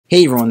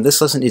Hey everyone, this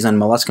lesson is on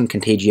Molluscum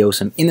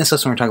Contagiosum. In this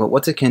lesson we're going to talk about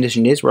what the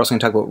condition is, we're also going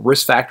to talk about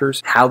risk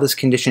factors, how this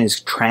condition is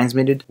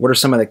transmitted, what are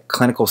some of the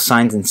clinical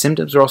signs and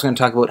symptoms, we're also going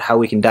to talk about how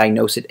we can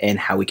diagnose it and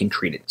how we can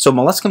treat it. So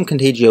Molluscum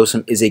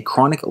Contagiosum is a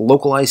chronic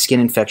localized skin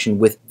infection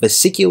with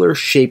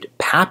vesicular-shaped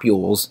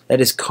papules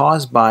that is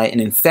caused by an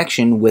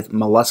infection with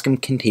Molluscum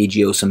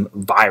Contagiosum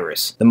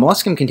virus. The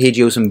Molluscum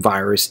Contagiosum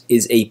virus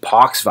is a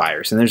pox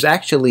virus, and there's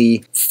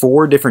actually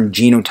 4 different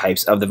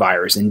genotypes of the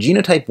virus, and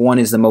genotype 1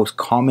 is the most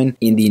common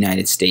in the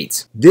United States.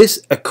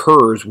 This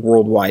occurs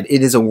worldwide.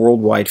 It is a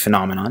worldwide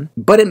phenomenon,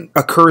 but it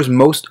occurs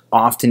most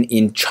often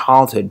in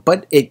childhood,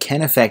 but it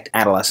can affect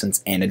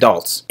adolescents and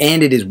adults.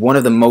 And it is one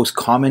of the most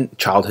common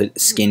childhood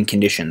skin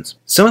conditions.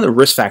 Some of the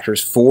risk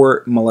factors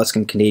for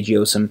Molluscum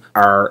Contagiosum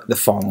are the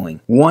following.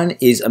 One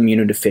is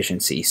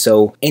immunodeficiency.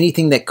 So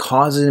anything that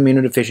causes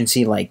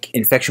immunodeficiency, like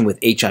infection with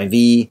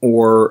HIV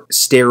or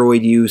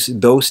steroid use,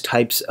 those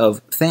types of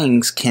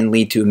things can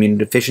lead to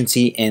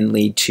immunodeficiency and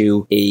lead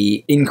to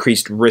an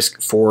increased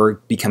risk for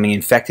becoming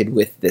infected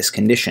with this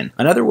condition.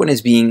 Another one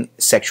is being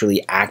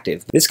sexually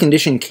active. This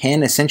condition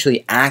can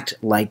essentially act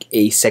like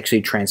a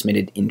sexually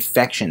transmitted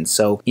infection,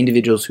 so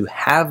individuals who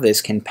have this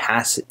can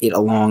pass it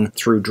along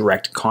through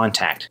direct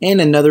contact.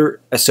 And another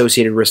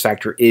associated risk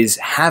factor is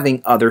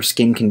having other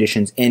skin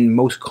conditions, and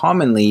most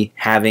commonly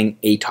having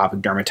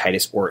atopic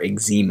dermatitis or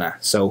eczema.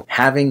 So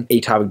having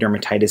atopic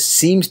dermatitis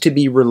seems to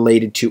be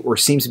related to or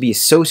seems to be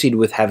associated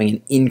with having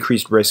an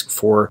increased risk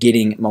for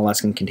getting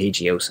Molluscum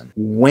Contagiosum.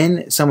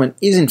 When someone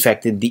is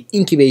infected, the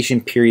incubation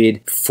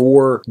period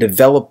for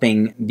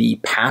developing the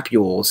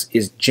papules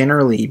is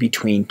generally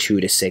between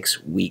 2 to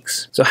 6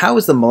 weeks. So how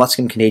is the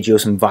Molluscum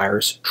Contagiosum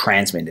virus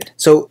transmitted?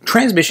 So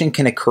transmission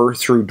can occur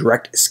through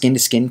direct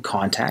skin-to-skin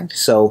contact.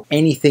 So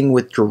anything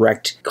with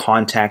direct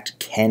contact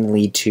can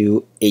lead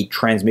to a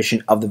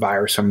transmission of the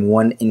virus from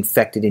one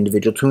infected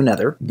individual to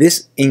another.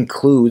 This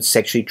includes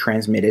sexually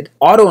transmitted.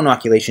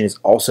 Auto-inoculation is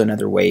also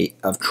another way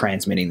of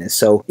transmitting this.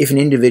 So if an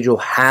individual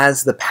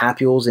has the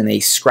papules and they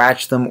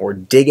scratch them or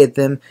dig at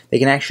them, they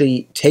can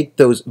actually take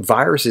those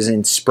viruses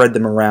and spread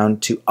them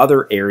around to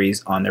other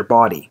areas on their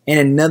body. And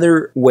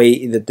another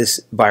way that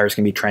this virus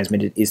can be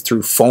transmitted is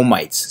through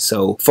fomites.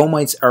 So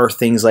fomites are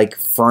things like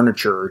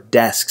furniture,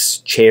 desks,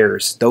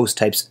 chairs, those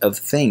types of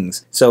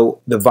things.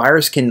 So the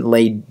virus can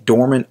lay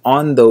dormant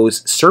on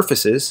those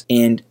surfaces,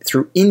 and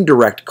through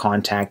indirect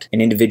contact, an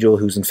individual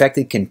who's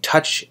infected can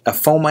touch a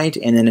fomite,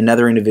 and then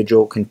another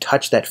individual can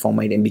touch that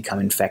fomite and become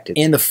infected.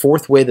 And the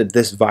fourth way that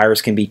this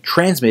virus can be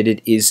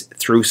transmitted is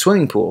through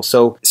swimming pools.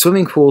 So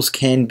swimming pools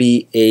can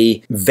be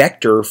a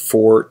vector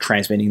for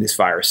transmitting this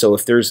virus. So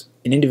if there's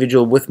an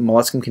individual with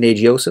Molluscum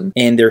Contagiosum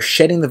and they're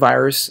shedding the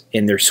virus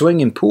and they're swimming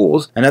in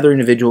pools, another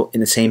individual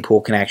in the same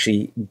pool can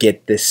actually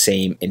get this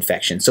same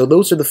infection. So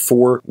those are the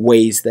 4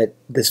 ways that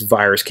this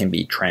virus can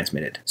be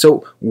transmitted.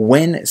 So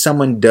when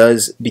someone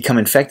does become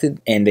infected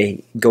and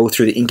they go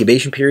through the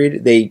incubation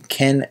period, they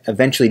can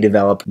eventually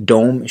develop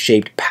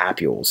dome-shaped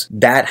papules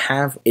that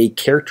have a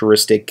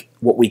characteristic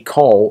what we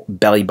call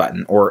belly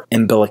button or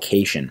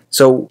umbilication.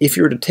 So if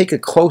you were to take a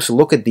close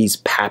look at these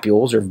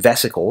papules or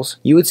vesicles,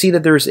 you would see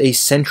that there's a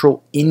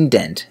central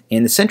indent,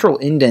 and the central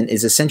indent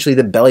is essentially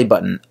the belly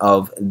button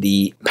of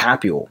the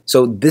papule.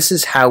 So this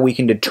is how we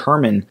can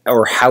determine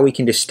or how we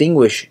can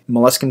distinguish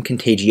Molluscum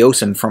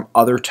Contagiosum from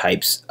other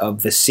types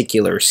of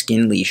vesicular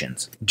skin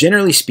lesions.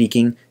 Generally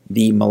speaking,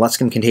 the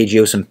Molluscum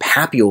Contagiosum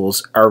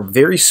papules are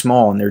very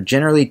small, and they're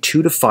generally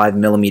 2 to 5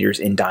 millimeters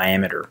in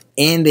diameter.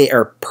 And they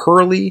are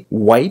pearly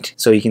white,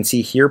 so you can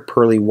see here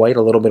pearly white,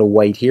 a little bit of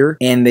white here,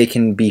 and they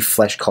can be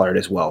flesh colored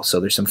as well. So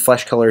there's some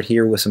flesh colored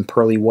here with some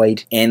pearly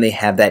white, and they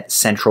have that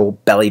central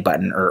belly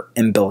button or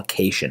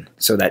umbilication,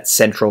 so that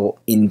central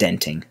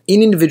indenting.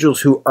 In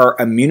individuals who are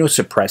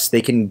immunosuppressed,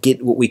 they can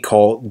get what we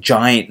call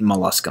giant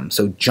molluscum,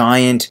 so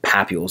giant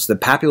papules. The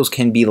papules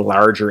can be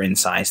larger in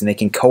size, and they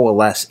can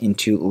coalesce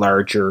into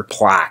larger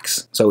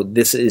plaques. So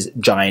this is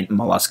giant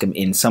molluscum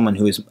in someone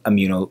who is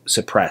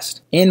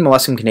immunosuppressed. And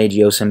Molluscum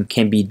Contagiosum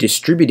can be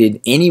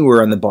distributed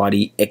anywhere on the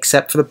body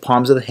except for the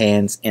palms of the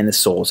hands and the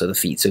soles of the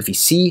feet. So if you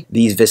see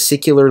these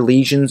vesicular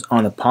lesions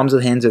on the palms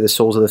of the hands or the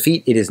soles of the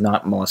feet, it is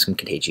not Molluscum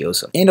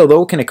Contagiosum. And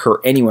although it can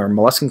occur anywhere,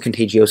 Molluscum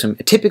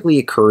Contagiosum typically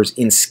occurs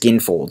in skin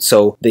folds.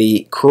 So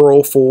the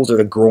crural folds or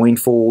the groin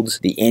folds,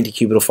 the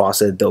antecubital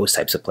fossa, those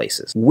types of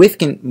places. With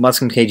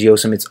Molluscum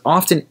Contagiosum, it's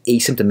often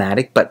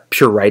asymptomatic, but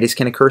pruritus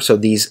can occur. So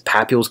these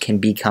papules can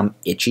become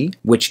itchy,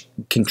 which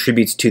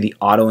contributes to the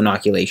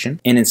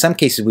auto-inoculation. And in some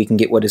cases, we can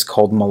get what is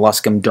called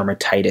molluscum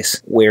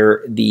dermatitis,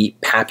 where the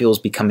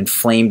papules become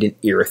inflamed and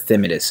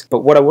erythematous. But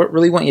what I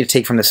really want you to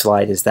take from this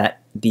slide is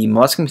that the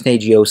molluscum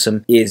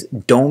contagiosum is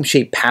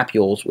dome-shaped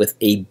papules with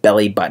a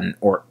belly button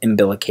or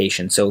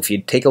umbilication. So if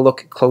you take a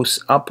look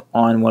close up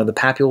on one of the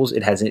papules,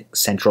 it has a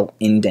central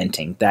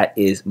indenting. That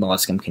is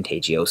molluscum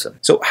contagiosum.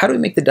 So how do we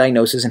make the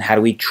diagnosis and how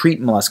do we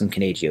treat molluscum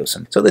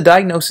contagiosum? So the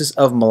diagnosis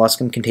of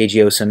molluscum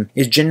contagiosum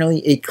is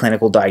generally a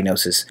clinical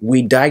diagnosis.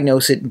 We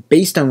diagnose it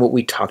based on what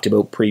we talked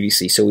about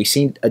previously. So we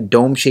see a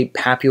dome-shaped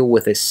papule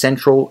with a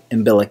central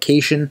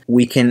umbilication.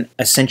 We can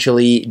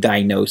essentially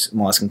diagnose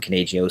molluscum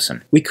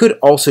contagiosum. We could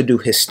also do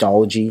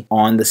histology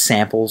on the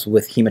samples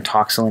with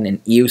hematoxylin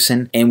and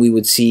eosin, and we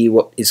would see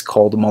what is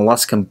called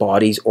molluscum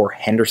bodies or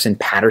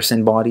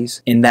Henderson-Patterson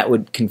bodies, and that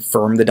would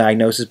confirm the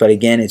diagnosis, but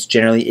again, it's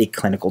generally a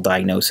clinical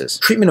diagnosis.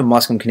 Treatment of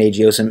molluscum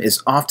contagiosum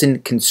is often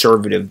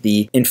conservative.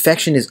 The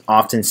infection is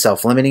often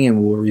self-limiting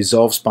and will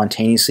resolve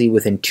spontaneously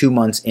within 2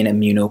 months in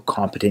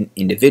immunocompetent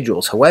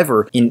individuals.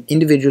 However, in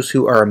individuals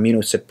who are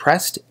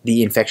immunosuppressed,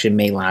 the infection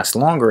may last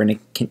longer and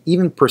it can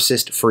even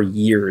persist for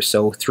years,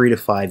 so 3 to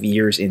 5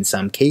 years in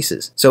some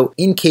cases. So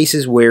in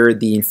cases where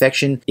the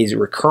infection is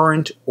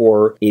recurrent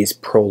or is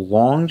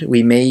prolonged,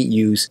 we may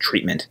use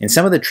treatment. And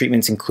some of the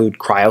treatments include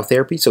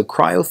cryotherapy. So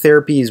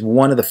cryotherapy is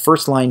one of the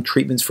first-line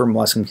treatments for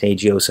molluscum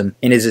contagiosum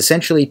and is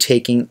essentially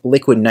taking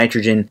liquid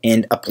nitrogen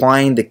and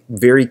applying the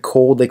very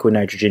cold liquid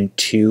nitrogen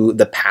to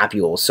the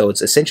papules. So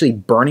it's essentially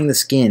burning the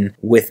skin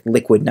with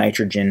liquid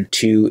nitrogen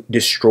to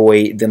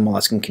destroy the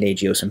molluscum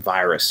contagiosum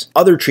virus.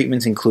 Other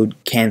treatments include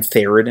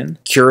cantharidin,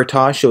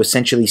 curettage, so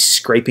essentially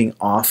scraping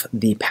off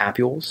the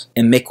papules,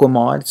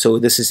 imiquimod, so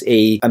this is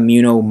a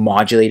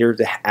immunomodulator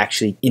to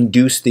actually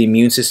induce the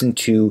immune system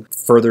to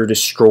further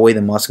destroy the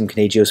molluscum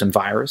contagiosum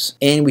virus,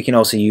 and we can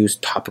also use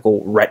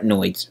topical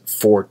retinoids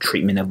for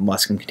treatment of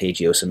molluscum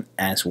contagiosum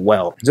as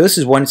well. So this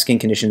is one skin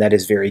condition that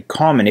is very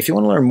common. If you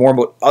want to learn more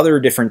about other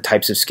different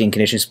types of skin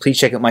conditions, please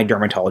check out my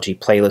dermatology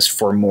playlist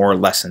for more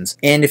lessons.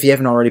 And if you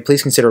haven't already,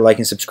 please consider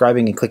liking,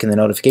 subscribing, and clicking the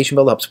notification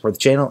bell to help support the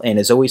channel. And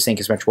as always, thank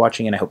you so much for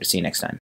watching, and I hope to see you next time.